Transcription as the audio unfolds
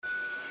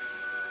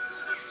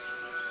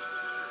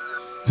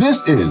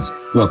This is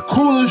The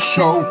Coolest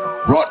Show,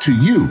 brought to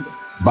you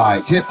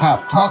by Hip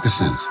Hop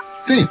Caucuses.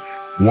 Think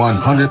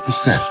 100%.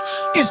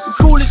 It's the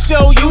coolest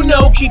show, you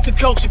know, keep the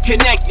culture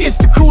connected. It's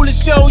the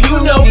coolest show, you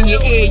know, in your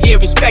ear, yeah,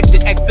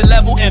 respected. Expert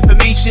level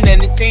information,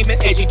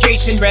 entertainment,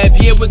 education. Rev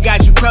here, we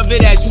got you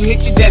covered as you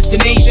hit your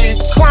destination.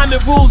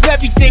 Climate rules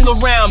everything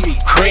around me.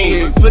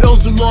 Cream. For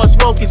those who lost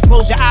focus,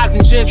 close your eyes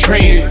and just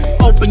dream.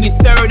 Open your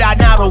third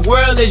eye, now the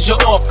world is your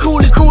off.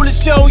 Coolest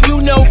show, you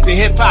know, it's the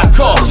Hip Hop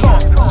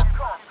Caucus.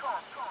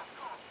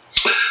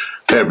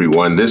 Hey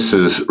everyone, this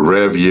is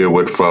Rev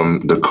Yearwood from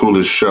The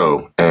Coolest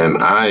Show, and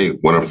I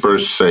want to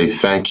first say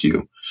thank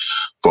you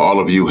for all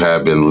of you who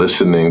have been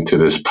listening to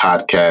this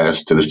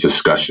podcast, to this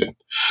discussion.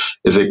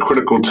 It's a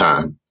critical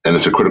time, and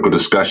it's a critical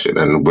discussion,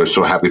 and we're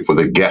so happy for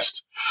the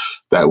guests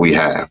that we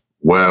have.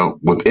 Well,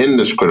 within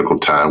this critical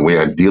time, we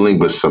are dealing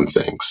with some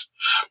things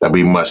that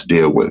we must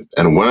deal with,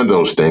 and one of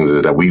those things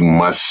is that we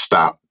must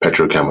stop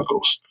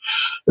petrochemicals.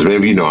 As many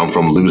of you know, I'm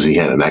from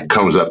Louisiana, and that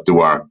comes up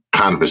through our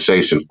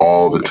conversation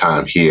all the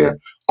time here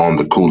on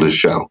The Coolest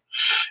Show.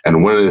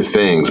 And one of the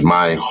things,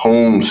 my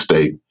home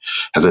state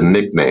has a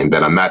nickname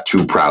that I'm not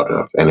too proud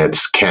of, and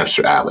it's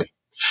Cancer Alley.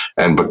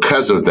 And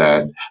because of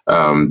that,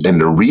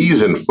 and the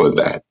reason for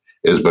that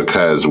is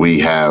because we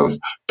have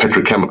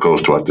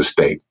petrochemicals throughout the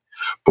state.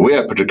 But we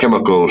have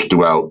petrochemicals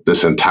throughout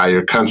this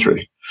entire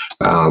country,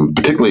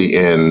 particularly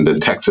in the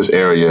Texas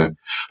area,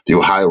 the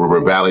Ohio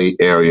River Valley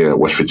area,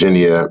 West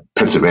Virginia,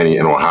 Pennsylvania,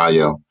 and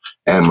Ohio,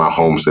 and my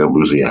home state of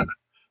Louisiana.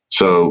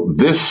 So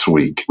this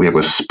week, we have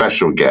a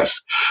special guest,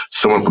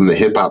 someone from the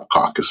Hip Hop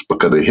Caucus,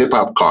 because the Hip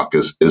Hop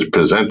Caucus is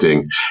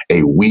presenting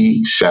a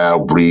We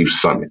Shall Breathe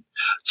Summit,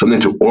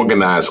 something to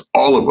organize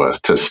all of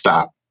us to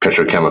stop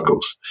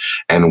petrochemicals.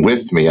 And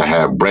with me, I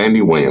have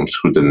Brandy Williams,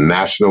 who's the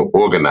national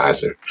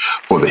organizer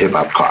for the Hip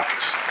Hop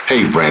Caucus.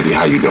 Hey, Brandy,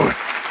 how you doing?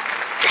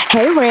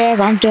 Hey,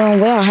 Rev, I'm doing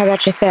well. How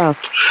about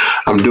yourself?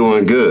 I'm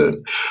doing good.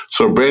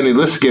 So, Brandy,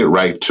 let's get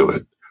right to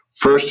it.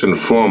 First and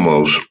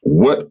foremost,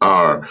 what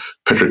are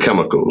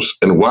petrochemicals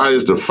and why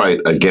is the fight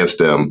against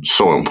them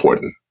so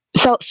important?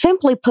 So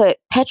simply put,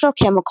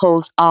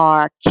 petrochemicals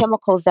are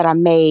chemicals that are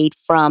made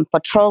from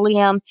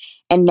petroleum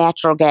and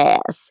natural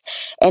gas.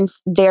 And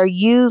they're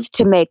used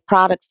to make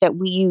products that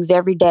we use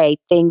every day,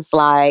 things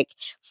like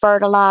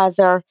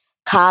fertilizer,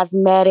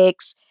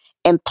 cosmetics,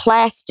 and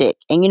plastic.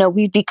 And, you know,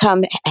 we've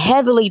become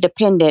heavily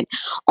dependent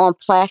on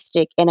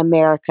plastic in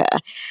America.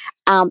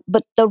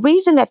 But the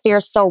reason that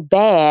they're so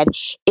bad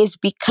is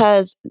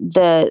because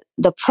the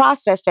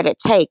process that it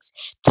takes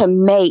to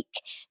make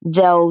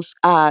those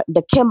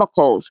the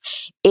chemicals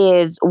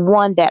is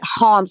one that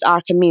harms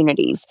our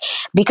communities,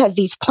 because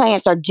these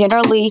plants are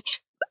generally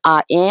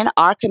in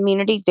our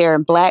communities. They're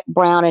in Black,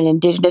 brown, and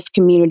indigenous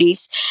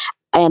communities.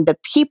 And the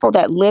people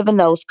that live in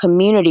those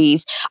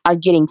communities are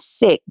getting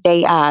sick.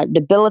 They are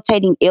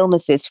debilitating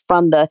illnesses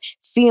from the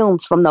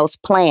fumes from those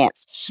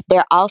plants.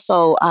 They're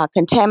also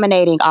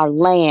contaminating our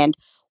land,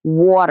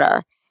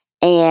 water,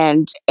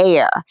 and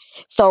air.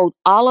 So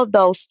all of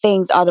those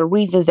things are the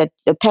reasons that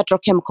the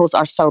petrochemicals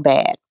are so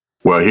bad.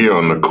 Well, here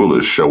on The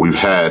Coolest Show, we've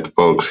had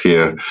folks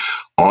here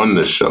on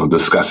the show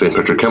discussing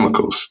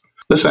petrochemicals.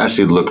 Let's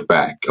actually look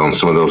back on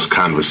some of those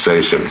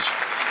conversations.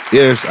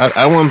 Yes,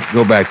 I want to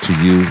go back to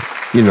you.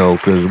 You know,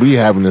 because we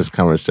having this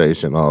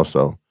conversation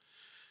also.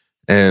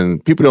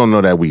 And people don't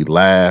know that we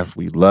laugh,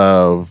 we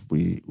love,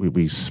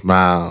 we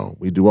smile,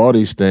 we do all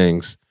these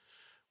things,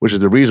 which is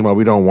the reason why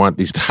we don't want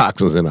these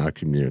toxins in our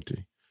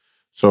community.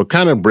 So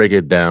kind of break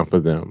it down for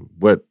them.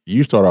 What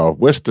you start off,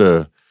 what's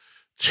the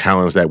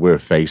challenge that we're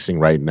facing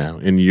right now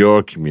in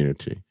your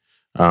community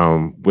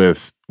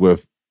with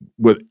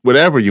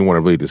whatever you want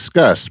to really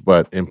discuss,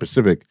 but in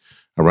specific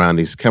around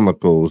these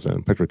chemicals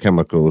and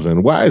petrochemicals,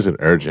 and why is it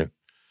urgent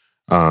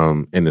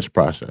in this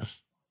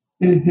process?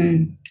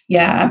 Mm-hmm.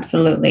 Yeah,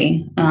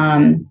 absolutely.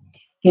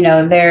 You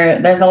know,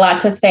 there's a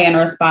lot to say in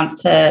response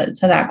to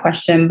that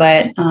question,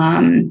 but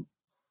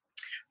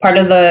part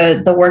of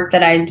the work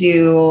that I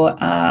do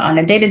on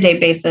a day-to-day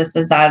basis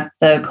is as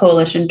the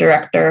coalition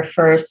director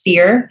for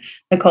CEER,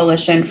 the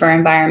Coalition for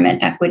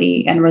Environment,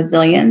 Equity, and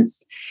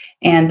Resilience.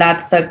 And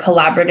that's a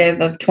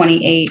collaborative of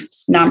 28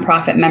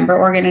 nonprofit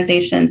member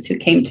organizations who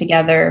came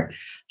together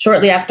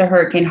shortly after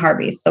Hurricane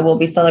Harvey. So we'll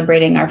be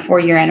celebrating our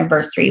 4-year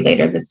anniversary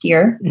later this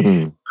year,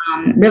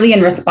 really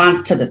in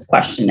response to this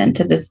question and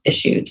to this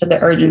issue, to the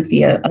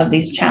urgency of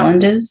these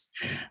challenges,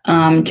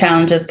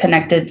 challenges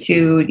connected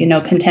to, you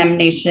know,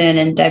 contamination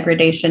and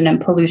degradation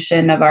and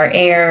pollution of our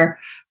air,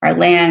 our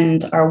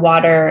land, our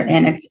water,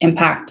 and its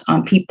impact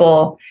on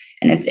people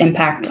and its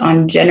impact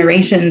on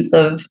generations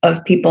of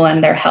people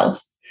and their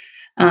health.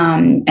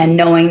 And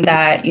knowing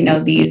that, you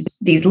know, these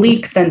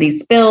leaks and these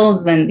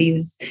spills and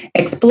these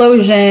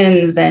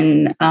explosions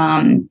and,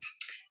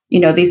 you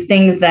know, these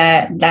things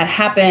that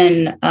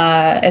happen,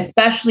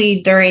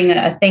 especially during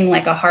a thing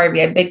like a Harvey,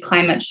 a big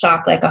climate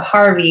shock like a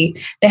Harvey,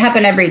 they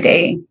happen every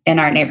day in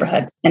our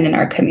neighborhoods and in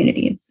our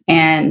communities.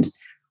 And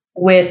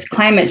with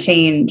climate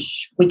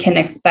change, we can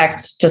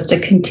expect just a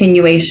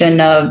continuation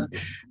of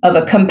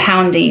a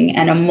compounding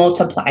and a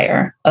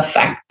multiplier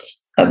effect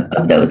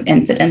of those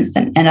incidents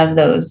and of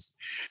those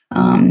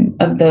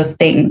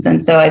things.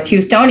 And so as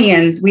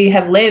Houstonians, we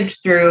have lived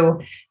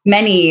through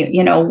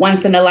many,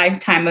 once in a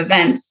lifetime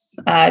events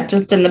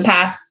just in the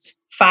past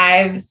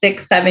 5,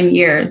 6, 7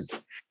 years.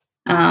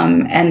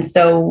 And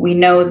so we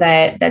know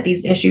that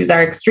these issues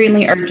are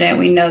extremely urgent.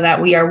 We know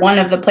that we are one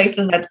of the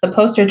places that's the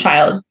poster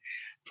child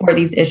for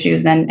these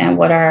issues and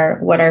what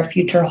our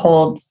future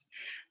holds.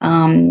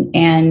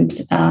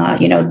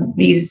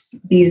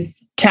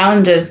 These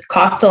challenges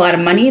cost a lot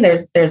of money.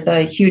 There's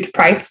a huge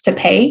price to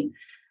pay.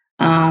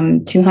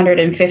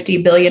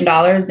 $250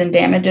 billion in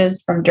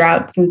damages from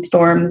droughts and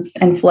storms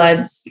and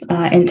floods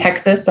in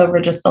Texas over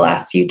just the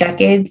last few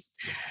decades.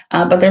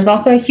 But there's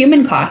also a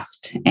human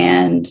cost,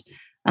 and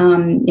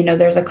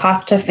there's a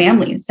cost to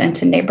families and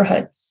to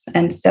neighborhoods.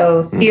 And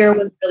so SEER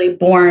was really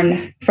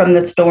born from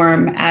the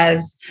storm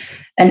as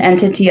an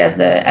entity, as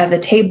a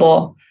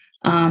table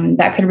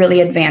that could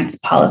really advance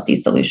policy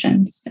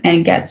solutions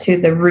and get to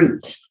the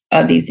root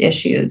of these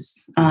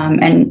issues,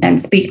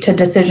 and speak to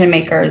decision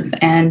makers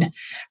and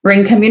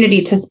bring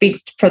community to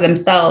speak for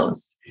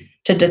themselves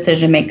to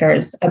decision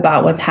makers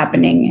about what's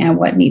happening and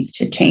what needs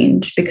to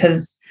change.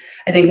 Because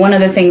I think one of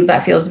the things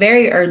that feels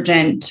very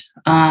urgent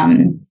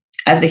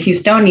as a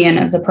Houstonian,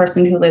 as a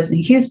person who lives in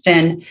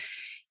Houston,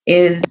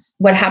 is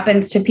what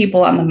happens to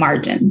people on the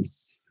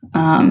margins.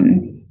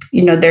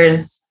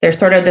 There's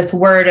sort of this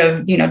word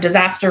of,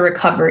 disaster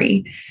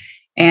recovery.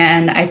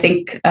 And I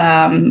think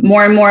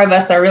more and more of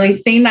us are really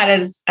seeing that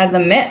as a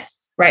myth,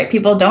 right?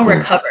 People don't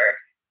recover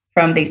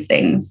from these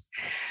things.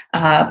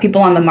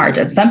 People on the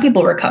margins, some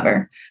people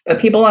recover, but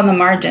people on the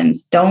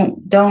margins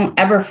don't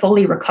ever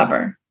fully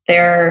recover.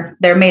 They're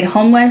made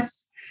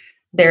homeless,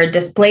 they're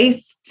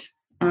displaced.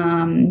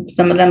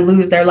 Some of them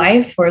lose their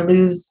life or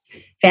lose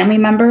family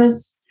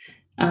members.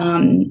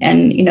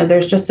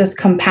 There's just this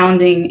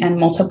compounding and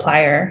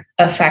multiplier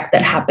effect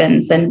that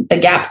happens, and the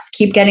gaps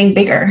keep getting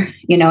bigger.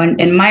 In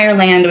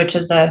Meyerland, which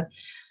is a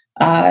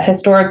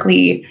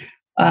historically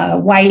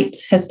white,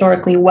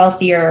 historically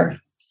wealthier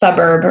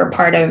suburb or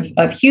part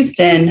of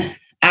Houston,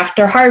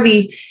 after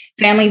Harvey,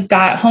 families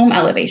got home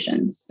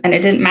elevations, and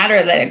it didn't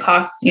matter that it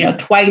costs,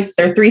 twice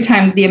or 3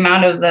 times the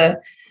amount of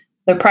the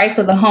price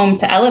of the home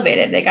to elevate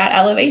it. They got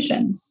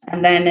elevations.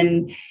 And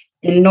then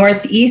in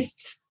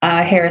Northeast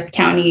Harris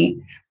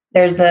County,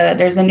 there's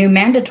a new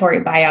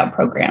mandatory buyout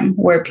program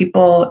where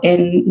people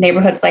in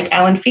neighborhoods like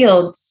Allen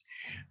Fields,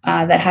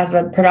 that has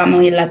a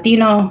predominantly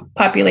Latino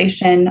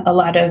population, a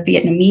lot of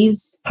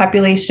Vietnamese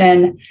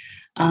population,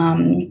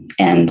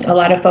 and a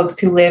lot of folks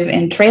who live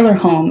in trailer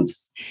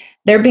homes,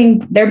 they're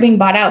being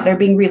bought out. They're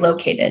being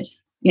relocated.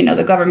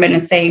 The government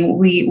is saying,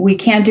 we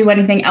can't do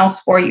anything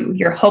else for you.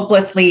 You're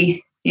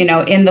hopelessly,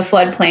 in the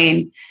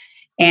floodplain.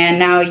 And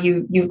now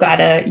you've got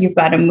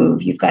to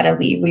move. You've got to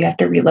leave. We have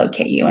to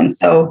relocate you. And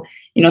so,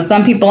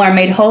 some people are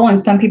made whole, and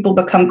some people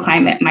become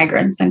climate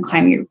migrants and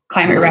climate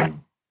refugees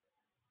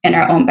in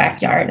our own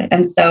backyard.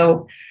 And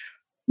so,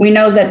 we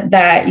know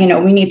that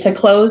we need to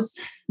close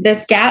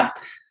this gap.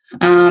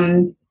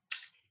 And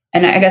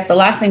I guess the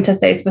last thing to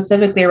say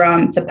specifically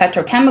around the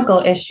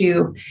petrochemical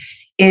issue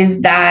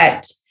is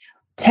that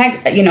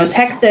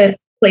Texas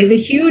plays a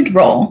huge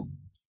role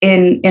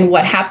in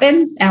what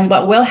happens and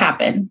what will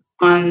happen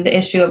on the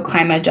issue of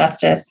climate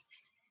justice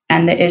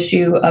and the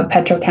issue of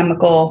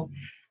petrochemical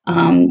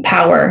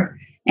power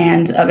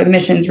and of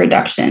emissions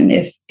reduction.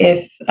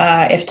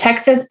 If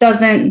Texas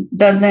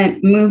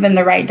doesn't move in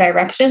the right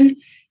direction,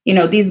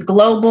 these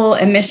global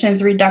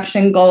emissions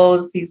reduction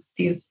goals,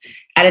 these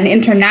at an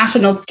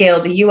international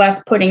scale, the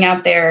U.S. putting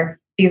out there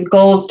these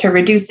goals to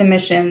reduce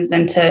emissions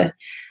and to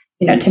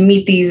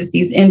meet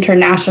these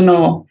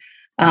international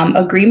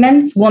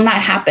agreements will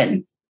not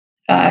happen.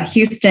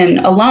 Houston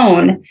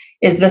alone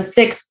is the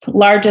 6th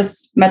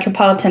largest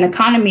metropolitan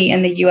economy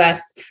in the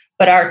U.S.,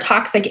 but our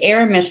toxic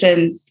air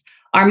emissions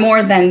are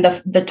more than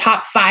the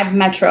top 5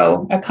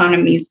 metro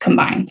economies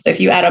combined. So if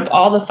you add up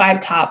all the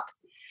 5 top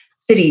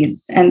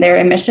cities and their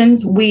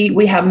emissions,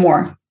 we have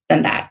more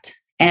than that.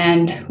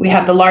 And we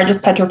have the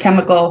largest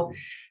petrochemical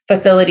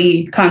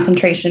facility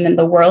concentration in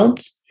the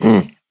world.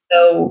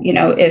 So,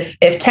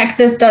 if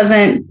Texas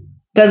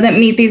doesn't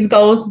meet these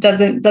goals,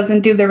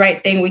 doesn't do the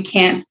right thing, we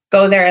can't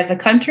go there as a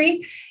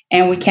country,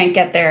 and we can't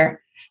get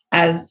there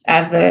as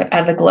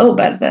a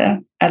globe, as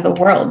a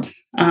world.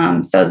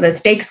 So the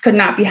stakes could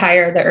not be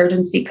higher. The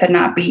urgency could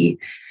not be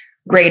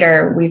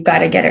greater. We've got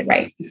to get it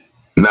right.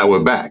 Now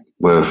we're back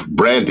with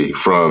Brandy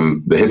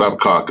from the Hip Hop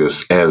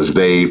Caucus as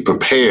they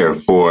prepare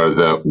for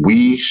the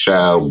We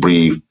Shall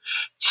Breathe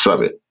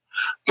Summit.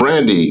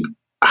 Brandy,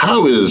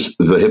 how is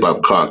the Hip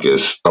Hop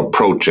Caucus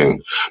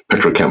approaching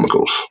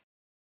petrochemicals?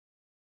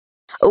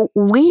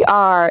 We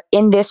are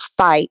in this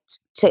fight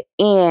to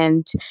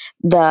end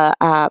the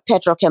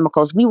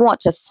petrochemicals. We want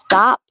to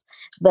stop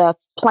the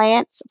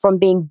plants from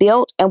being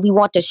built, and we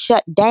want to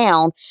shut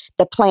down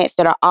the plants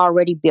that are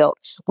already built.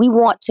 We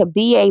want to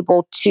be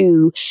able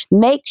to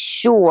make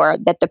sure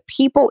that the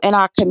people in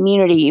our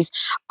communities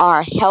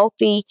are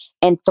healthy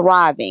and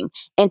thriving.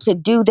 And to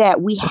do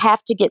that, we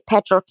have to get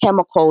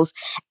petrochemicals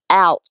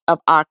out of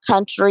our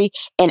country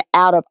and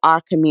out of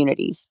our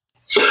communities.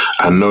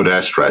 I know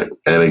that's right.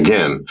 And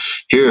again,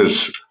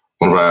 here's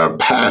one of our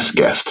past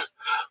guests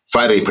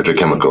fighting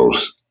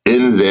petrochemicals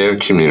in their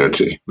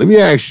community. Let me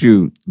ask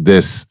you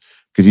this,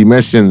 because you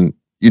mentioned,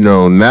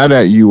 now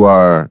that you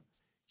are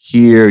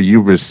here,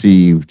 you've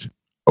received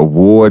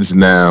awards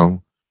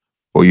now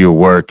for your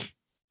work.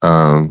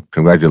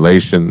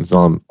 Congratulations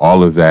on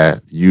all of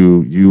that.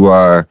 You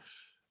are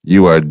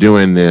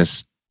doing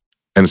this.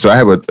 And so I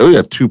have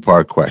a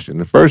two-part question.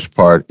 The first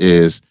part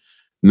is,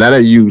 now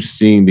that you've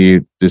seen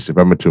this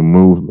environmental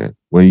movement,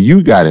 when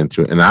you got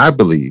into it, and I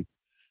believe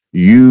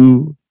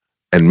you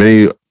and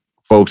many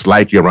folks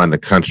like you around the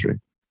country,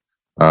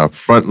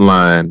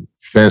 frontline,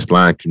 fence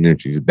line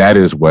communities, that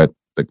is what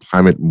the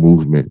climate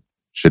movement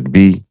should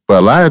be. But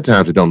a lot of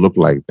times it don't look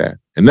like that.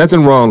 And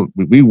nothing wrong.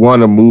 We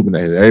want a movement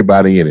that has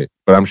everybody in it.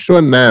 But I'm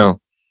sure now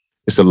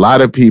it's a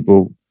lot of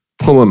people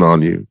pulling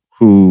on you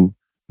who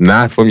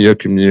not from your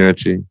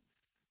community,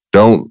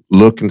 don't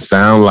look and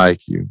sound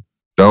like you,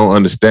 don't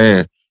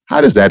understand.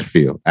 How does that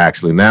feel,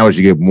 actually, now as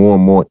you get more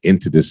and more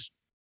into this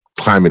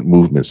climate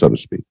movement, so to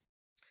speak?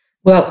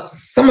 Well,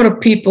 some of the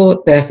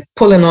people that's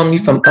pulling on me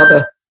from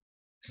other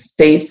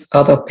states,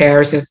 other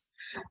parishes,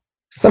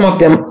 some of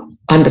them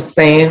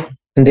understand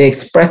and they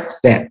express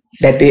that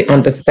they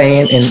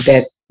understand and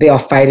that they are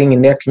fighting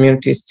in their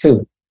communities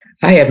too.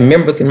 I have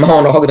members in my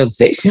own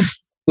organization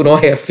who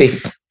don't have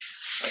faith.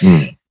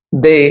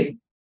 They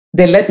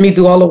let me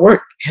do all the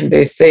work, and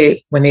they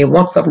say when they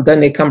want something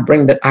done, they come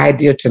bring the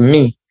idea to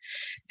me.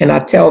 And I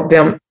tell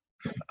them,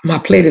 my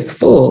plate is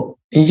full.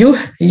 And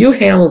you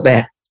handle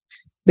that.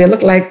 They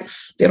look like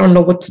they don't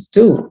know what to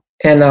do.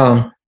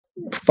 And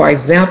for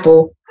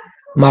example,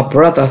 my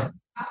brother,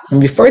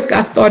 when we first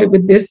got started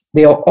with this,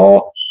 they're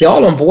all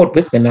on board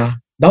with me now.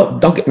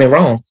 Don't get me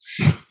wrong.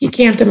 He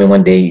came to me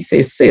one day, he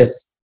said,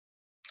 "Sis,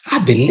 I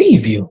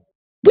believe you.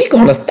 We're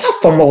gonna stop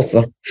Formosa."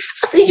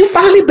 I said, "You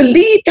finally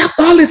believed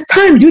after all this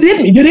time? You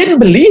didn't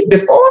believe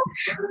before?"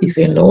 He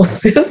said, "No,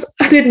 sis,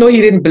 I didn't know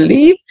you didn't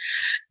believe."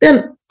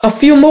 Then a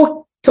few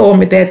more told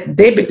me that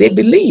they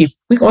believe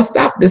we're going to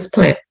stop this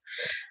plant.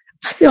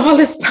 I said, all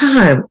this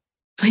time,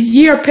 a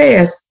year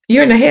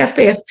and a half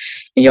passed,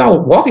 and y'all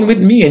walking with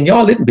me and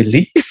y'all didn't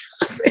believe.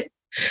 I said,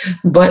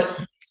 but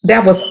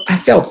I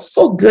felt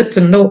so good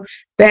to know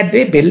that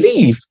they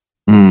believe.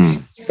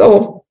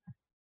 So,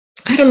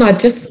 I don't know,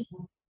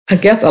 I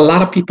guess a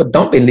lot of people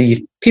don't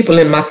believe. People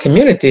in my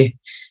community,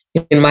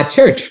 in my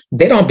church,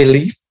 they don't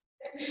believe.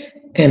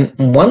 And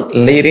one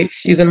lady,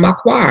 she's in my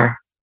choir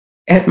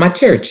at my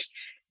church.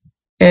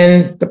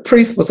 And the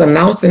priest was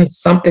announcing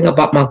something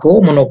about my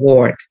Goldman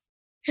Award.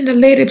 And the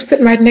lady was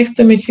sitting right next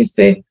to me, she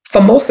said,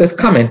 "Formosa is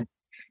coming."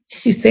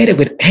 She said it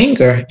with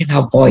anger in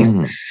her voice.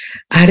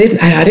 I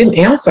didn't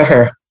answer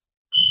her,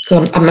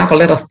 because I'm not going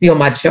to let her steal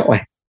my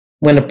joy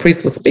when the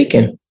priest was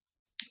speaking.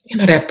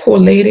 That poor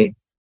lady,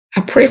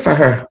 I pray for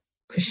her.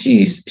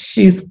 She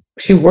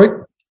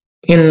worked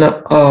in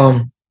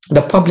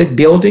the public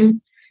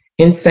building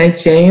in St.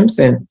 James,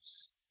 and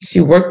she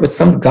worked with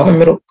some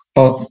governmental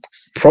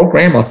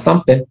program or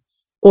something,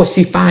 or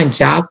she find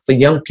jobs for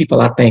young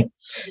people, I think.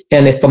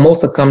 And if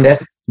Formosa come,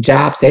 that's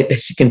jobs that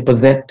she can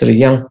present to the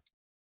young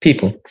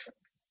people.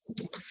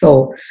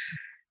 So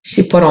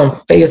she put on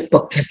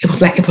Facebook,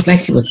 it was like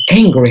she was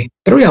angry.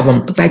 3 of them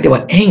looked like they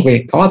were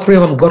angry. All 3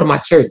 of them go to my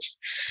church.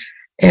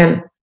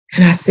 And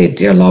I said,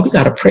 "Dear Lord, we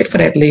got to pray for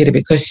that lady,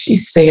 because she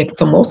said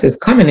Formosa is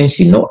coming." And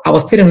she know, I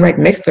was sitting right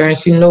next to her, and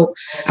she know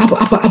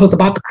I was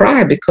about to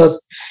cry,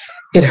 because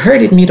it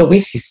hurted me the way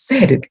she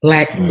said it,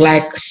 like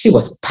she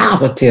was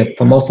positive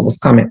Formosa was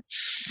coming.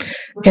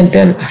 And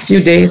then a few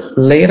days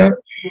later,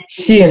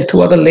 she and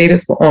 2 other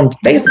ladies were on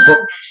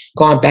Facebook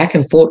going back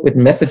and forth with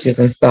messages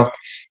and stuff.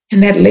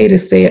 And that lady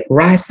said,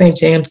 "Rise St.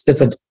 James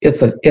is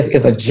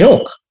a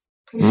joke."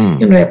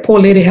 That poor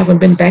lady haven't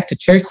been back to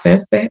church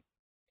since that.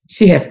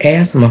 She have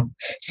asthma.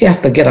 She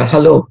has to get her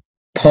little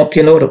pump,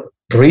 to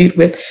breathe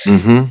with.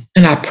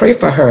 And I pray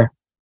for her.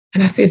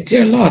 And I said,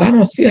 "Dear Lord, I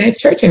don't see her at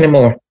church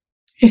anymore."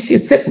 And she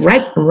sit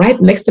right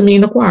next to me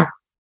in the choir.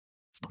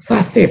 So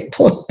I said,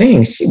 "Poor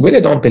thing, she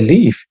really don't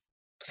believe."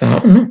 So I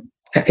don't know.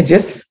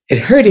 It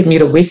hurted me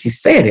the way she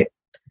said it.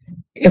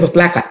 It was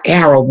like an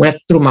arrow went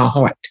through my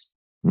heart.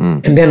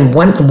 And then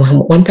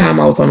one time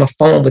I was on the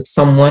phone with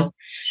someone.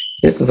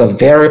 This is a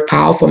very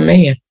powerful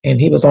man,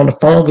 and he was on the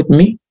phone with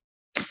me,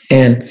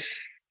 and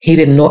he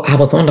didn't know I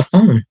was on the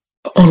phone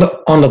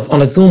on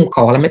a Zoom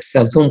call. I meant to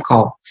say a Zoom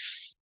call,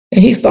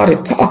 and he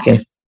started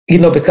talking.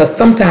 Because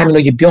sometimes,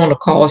 you be on the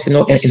calls, and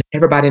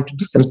everybody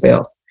introduce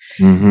themselves.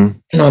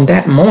 And on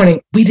that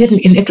morning, we didn't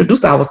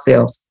introduce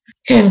ourselves.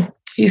 And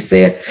he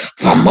said,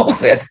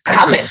 "Formosa is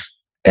coming,"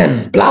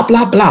 and blah,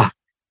 blah, blah.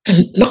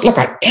 And looked like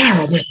an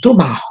arrow went through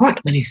my heart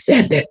when he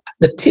said that.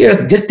 The tears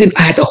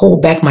I had to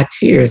hold back my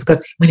tears,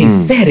 because when he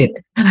said it,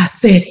 and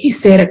he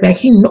said it like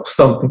he knows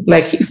something,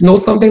 like he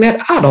knows something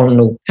that I don't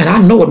know. And I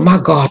know what my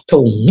God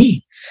told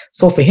me.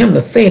 So for him to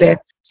say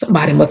that,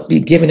 somebody must be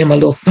giving him a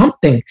little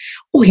something.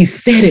 Oh, he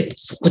said it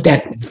with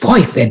that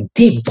voice, that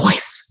deep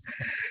voice.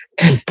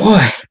 And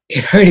boy,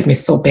 it hurted me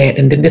so bad.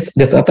 And then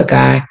this other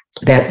guy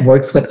that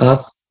works with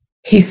us,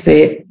 he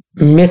said,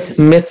 Miss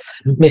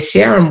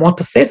Sharon want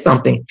to say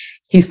something.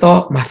 He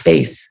saw my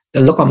face,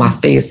 the look on my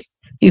face.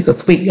 He's a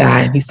sweet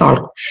guy. And he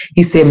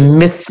said,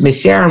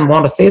 Miss Sharon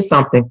want to say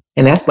something.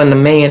 And that's when the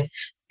man,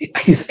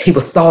 he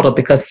was startled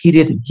because he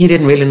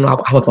didn't really know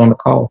I was on the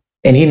call.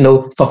 And he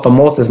knew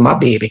Formosa is my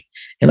baby.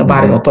 And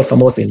nobody gonna put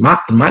Formosa in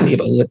my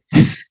neighborhood.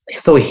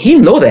 So he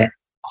know that.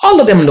 All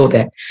of them know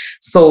that.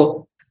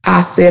 So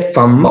I said,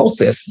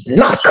 Formosa is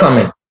not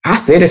coming. I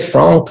said it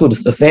strong too.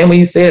 The same way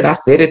you said it, I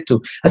said it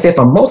too. I said,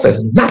 Formosa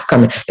is not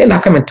coming. They're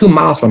not coming 2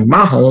 miles from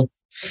my home.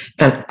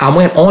 And I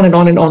went on and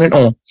on and on and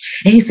on.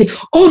 And he said,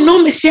 oh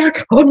no, Miss Sharon.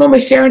 Oh no,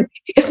 Miss Sharon.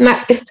 It's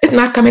not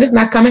coming. It's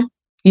not coming.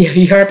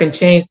 He heard and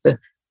changed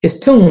his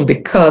tune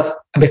because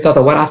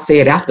of what I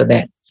said after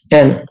that.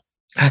 And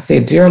I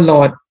said, dear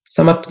Lord,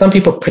 some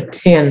people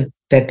pretend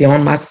that they're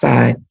on my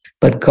side,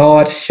 but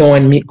God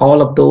showing me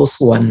all of those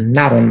who are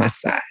not on my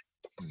side.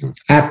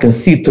 I can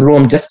see through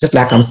them just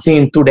like I'm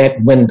seeing through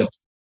that window.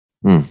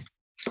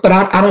 But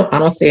I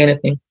don't say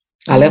anything.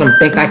 I let them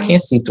think I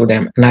can't see through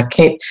them, and I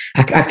can't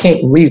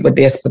read what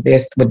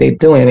they're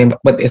doing and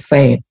what they're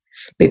saying.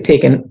 They're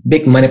taking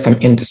big money from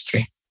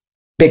industry,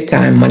 big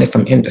time money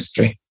from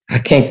industry. I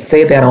can't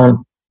say that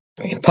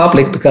in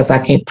public because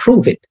I can't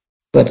prove it.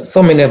 But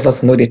so many of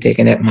us know they're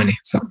taking that money.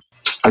 So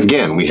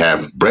again, we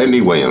have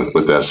Brandy Williams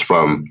with us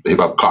from Hip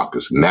Hop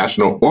Caucus,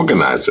 national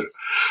organizer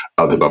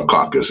of the Hip Hop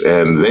Caucus,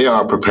 and they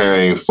are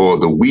preparing for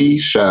the We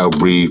Shall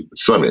Breathe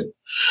Summit.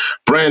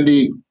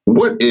 Brandy,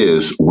 what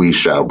is We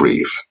Shall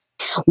Breathe?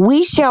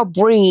 We Shall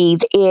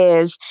Breathe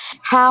is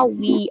how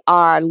we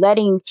are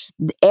letting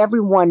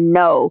everyone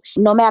know,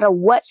 no matter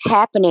what's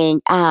happening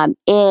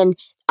in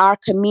our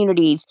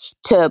communities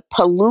to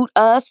pollute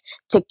us,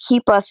 to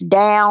keep us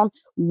down,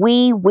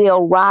 we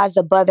will rise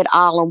above it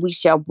all and we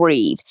shall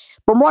breathe.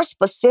 But more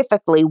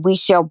specifically, We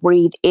Shall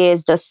Breathe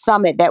is the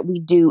summit that we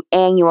do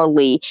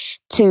annually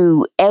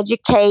to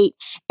educate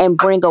and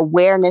bring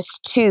awareness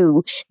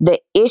to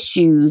the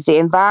issues, the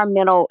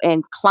environmental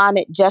and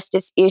climate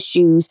justice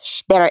issues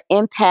that are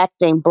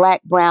impacting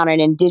Black, Brown,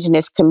 and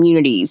Indigenous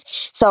communities.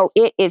 So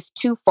it is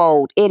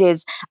twofold. It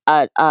is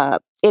the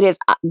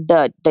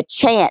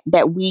chant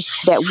that we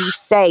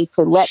say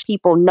to let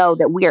people know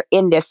that we are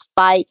in this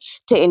fight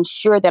to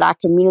ensure that our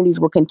communities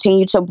will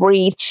continue to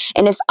breathe.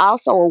 And it's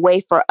also a way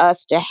for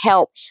us to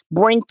help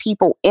bring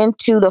people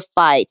into the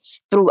fight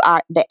through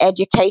the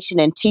education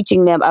and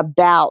teaching them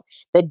about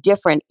the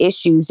different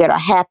issues that are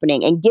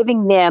happening and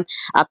giving them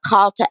a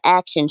call to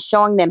action,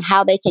 showing them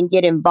how they can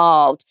get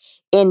involved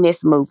in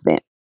this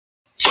movement.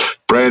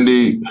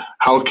 Brandy,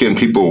 how can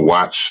people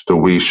watch the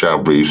We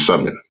Shall Breathe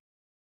Summit?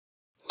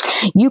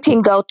 You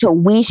can go to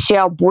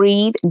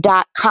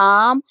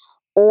weshallbreathe.com,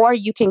 or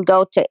you can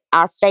go to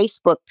our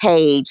Facebook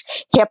page,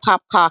 Hip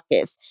Hop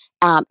Caucus,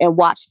 and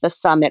watch the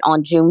summit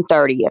on June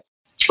 30th.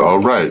 All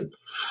right.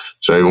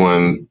 So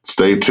everyone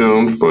stay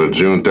tuned for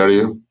June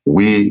 30th,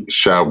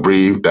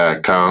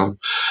 weshallbreathe.com.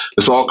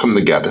 Let's all come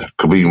together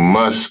because we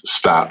must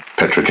stop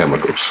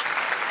petrochemicals.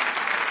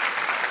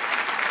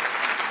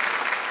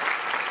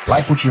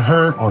 Like what you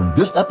heard on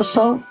this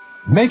episode?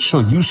 Make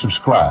sure you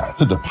subscribe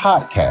to the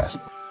podcast.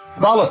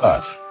 Follow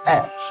us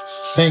at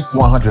Think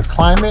 100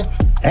 Climate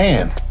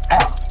and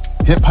at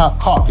Hip Hop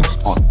Caucus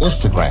on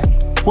Instagram,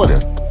 Twitter,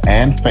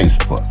 and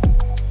Facebook.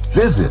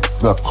 Visit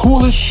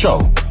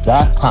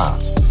thecoolestshow.com,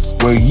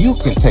 where you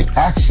can take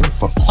action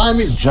for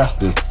climate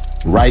justice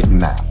right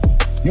now.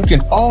 You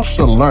can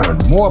also learn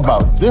more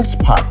about this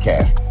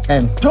podcast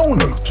and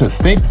donate to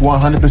Think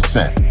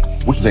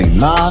 100%, which is a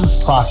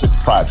non-profit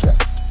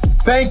project.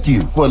 Thank you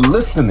for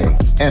listening,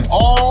 and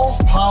all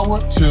power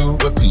to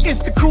the people.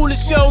 It's the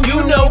coolest show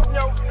you know.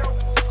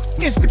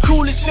 It's the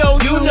coolest show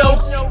you know.